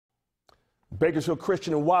Bakersfield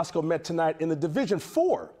Christian and Wasco met tonight in the Division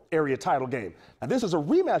IV area title game. Now, this is a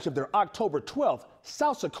rematch of their October 12th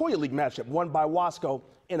South Sequoia League matchup won by Wasco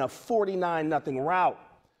in a 49-0 rout.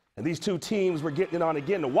 And these two teams were getting it on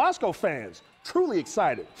again. The Wasco fans truly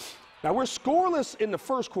excited. Now, we're scoreless in the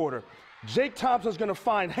first quarter. Jake Thompson's going to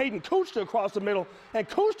find Hayden Kuchta across the middle, and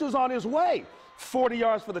Kuchta's on his way. 40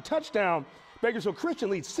 yards for the touchdown. Bakersfield Christian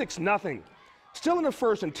leads 6-0. Still in the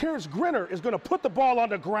first, and Terrence Grinner is going to put the ball on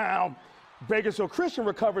the ground. Bakersfield Christian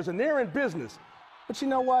recovers, and they're in business. But you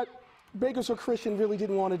know what? Bakersfield Christian really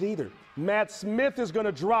didn't want it either. Matt Smith is going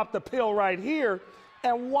to drop the pill right here,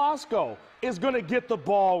 and Wasco is going to get the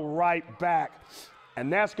ball right back.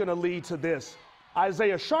 And that's going to lead to this.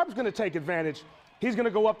 Isaiah Sharp's going to take advantage. He's going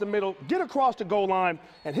to go up the middle, get across the goal line,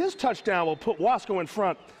 and his touchdown will put Wasco in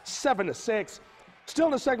front 7-6. Still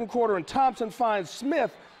in the second quarter, and Thompson finds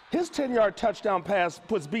Smith. His 10-yard touchdown pass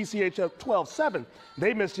puts BCH up 12-7.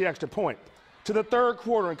 They missed the extra point. To the third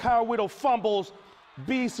quarter, and Kyle Whittle fumbles.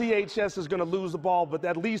 BCHS is going to lose the ball, but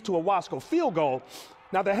that leads to a Wasco field goal.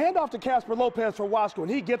 Now the handoff to Casper Lopez for Wasco,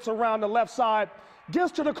 and he gets around the left side,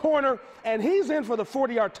 gets to the corner, and he's in for the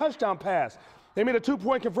 40-yard touchdown pass. They made a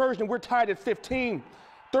two-point conversion, and we're tied at 15.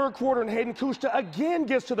 Third quarter, and Hayden Kuchta again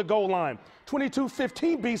gets to the goal line.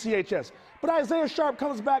 22-15 BCHS. But Isaiah Sharp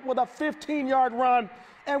comes back with a 15-yard run,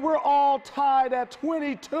 and we're all tied at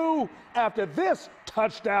 22 after this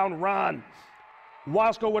touchdown run.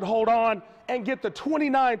 Wasco would hold on and get the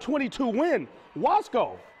 29-22 win.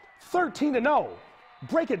 Wasco, 13-0.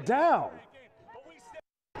 Break it down.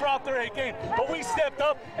 Brought their A game, but we stepped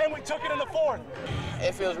up and we took it in the fourth.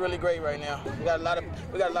 It feels really great right now. We got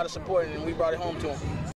a lot of support, and we brought it home to them.